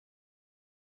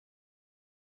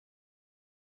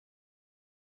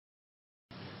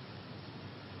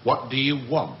What do you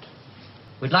want?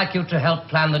 We'd like you to help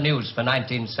plan the news for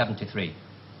 1973.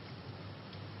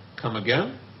 Come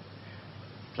again?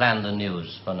 Plan the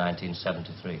news for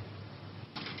 1973.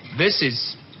 This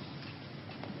is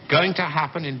going to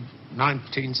happen in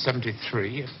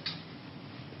 1973.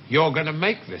 You're going to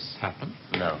make this happen?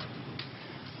 No.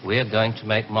 We're going to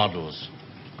make models,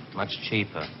 much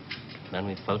cheaper. Then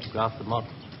we photograph the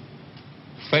models.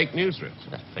 Fake newsreels?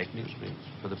 That's fake newsreels.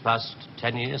 For the past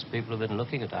 10 years, people have been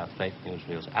looking at our fake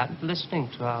newsreels and listening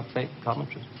to our fake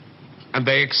commentaries. And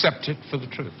they accept it for the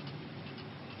truth?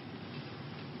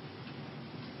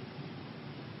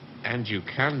 And you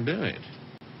can do it.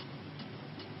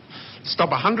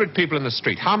 Stop 100 people in the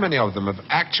street. How many of them have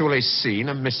actually seen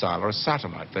a missile or a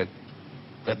satellite?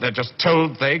 They're just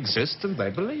told they exist and they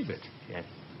believe it. Yes,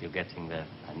 you're getting there.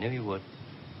 I knew you would.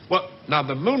 Well, now,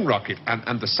 the moon rocket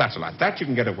and the satellite, that you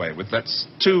can get away with. That's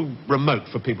too remote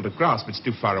for people to grasp. It's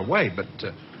too far away, but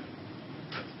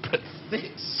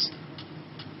this...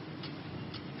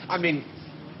 I mean,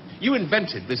 you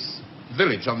invented this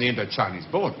village on the Indo-Chinese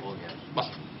border. Oh, yes.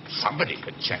 Well, somebody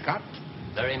could check up.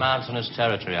 Very mountainous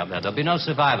territory up there. There'll be no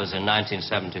survivors in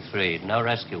 1973. No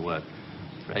rescue work.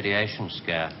 Radiation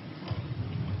scare.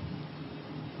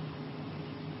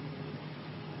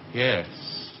 Yes.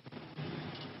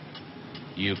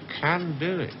 You can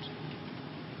do it.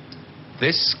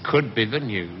 This could be the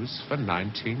news for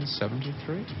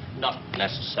 1973. Not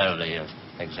necessarily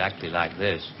exactly like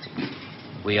this.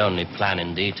 We only plan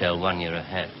in detail 1 year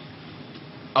ahead.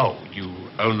 Oh, you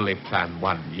only plan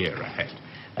 1 year ahead.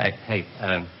 Hey,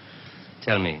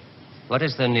 tell me, what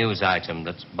is the news item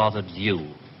that's bothered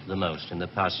you the most in the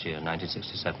past year,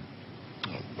 1967?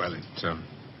 Oh,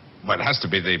 well, it has to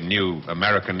be the new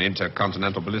American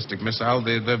intercontinental ballistic missile,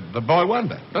 the Boy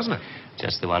Wonder, doesn't it?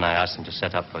 Just the one I asked him to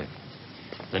set up for you.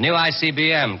 The new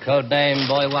ICBM, codename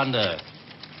Boy Wonder,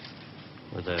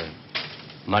 with a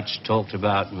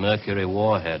much-talked-about Mercury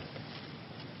warhead.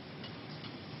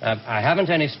 I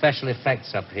haven't any special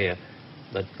effects up here,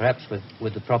 but perhaps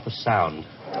with the proper sound.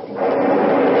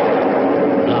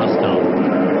 Blast off.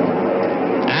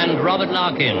 And Robert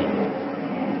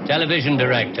Larkin, television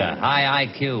director, high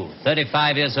IQ,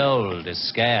 35 years old, is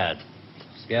scared.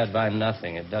 Scared by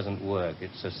nothing. It doesn't work.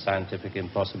 It's a scientific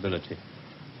impossibility.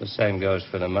 The same goes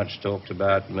for the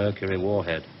much-talked-about Mercury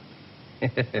warhead.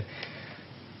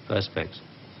 Perspex.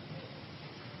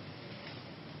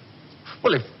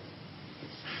 Well,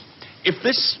 if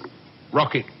this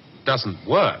rocket doesn't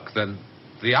work, then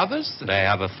the others... They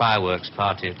have a fireworks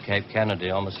party at Cape Kennedy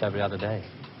almost every other day.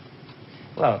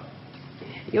 Well,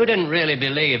 you didn't really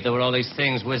believe there were all these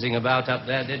things whizzing about up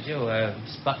there, did you?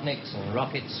 Sputniks and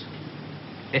rockets.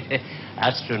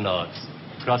 Astronauts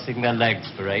crossing their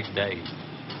legs for 8 days.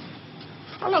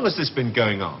 How long has this been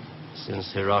going on?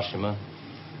 Since Hiroshima.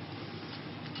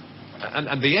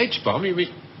 And the H-bomb, you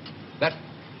mean... that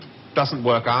doesn't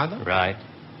work either? Right.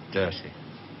 Dirty.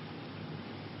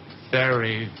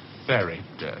 Very, very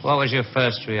dirty. What was your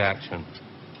first reaction?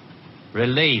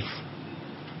 Relief.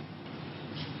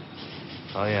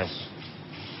 Oh, yes.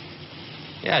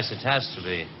 Yes, it has to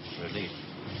be relief.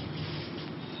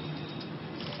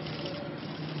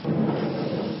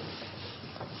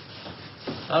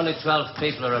 Only 12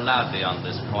 people are allowed beyond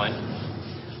this point.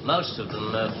 Most of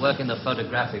them work in the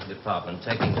photographic department,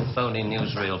 taking phony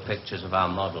newsreel pictures of our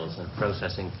models and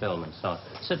processing film and so on.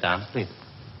 Sit down, please.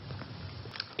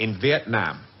 In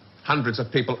Vietnam, hundreds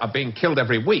of people are being killed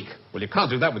every week. Well, you can't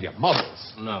do that with your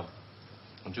models. No.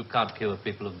 And you can't cure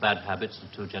people of bad habits in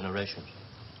 2 generations.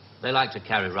 They like to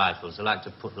carry rifles. They like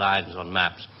to put lines on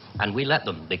maps. And we let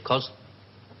them because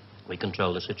we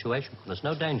control the situation. There's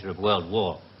no danger of world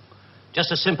war.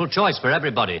 Just a simple choice for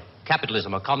everybody.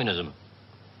 Capitalism or communism.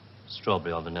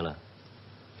 Strawberry or vanilla.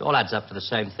 It all adds up to the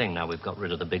same thing now we've got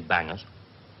rid of the big bangers.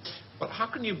 Well, how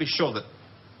can you be sure that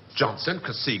Johnson,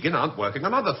 Kosygin aren't working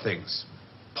on other things?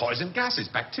 Poison gases,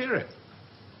 bacteria.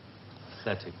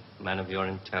 Pathetic man of your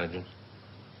intelligence.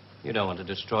 You don't want to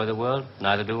destroy the world.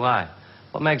 Neither do I.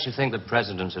 What makes you think that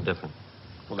presidents are different?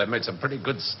 Well, they've made some pretty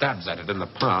good stabs at it in the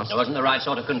past. There wasn't the right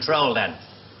sort of control then.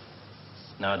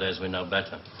 Nowadays we know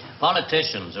better.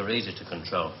 Politicians are easy to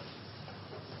control.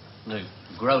 The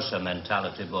grosser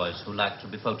mentality boys who like to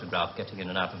be photographed getting in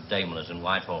and out of Daimlers in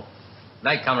Whitehall.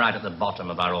 They come right at the bottom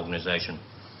of our organization.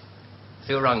 A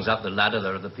few rungs up the ladder,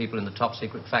 there are the people in the top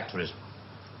secret factories.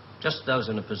 Just those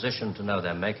in a position to know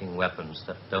they're making weapons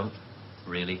that don't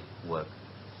really work.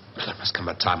 There must come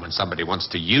a time when somebody wants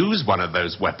to use one of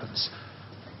those weapons.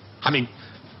 I mean,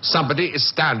 somebody is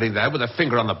standing there with a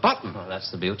finger on the button. Well,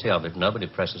 that's the beauty of it. Nobody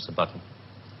presses the button.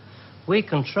 We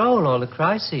control all the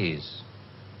crises.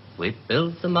 We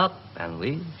build them up and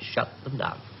we shut them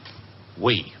down.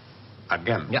 We.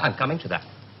 Again. Yeah, I'm coming to that.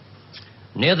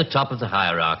 Near the top of the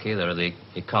hierarchy, there are the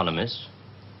economists,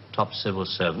 top civil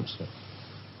servants,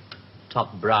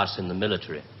 top brass in the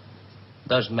military.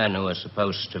 Those men who are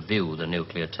supposed to view the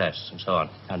nuclear tests and so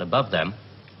on. And above them,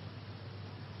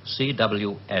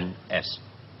 CWNS.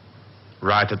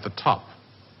 Right at the top.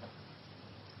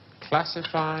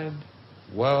 Classified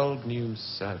World News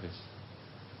Service.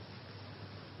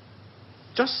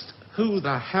 Just who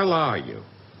the hell are you?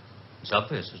 It's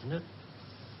obvious, isn't it?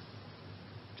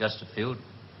 Just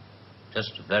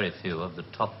a very few of the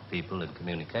top people in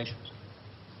communications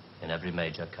in every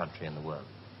major country in the world.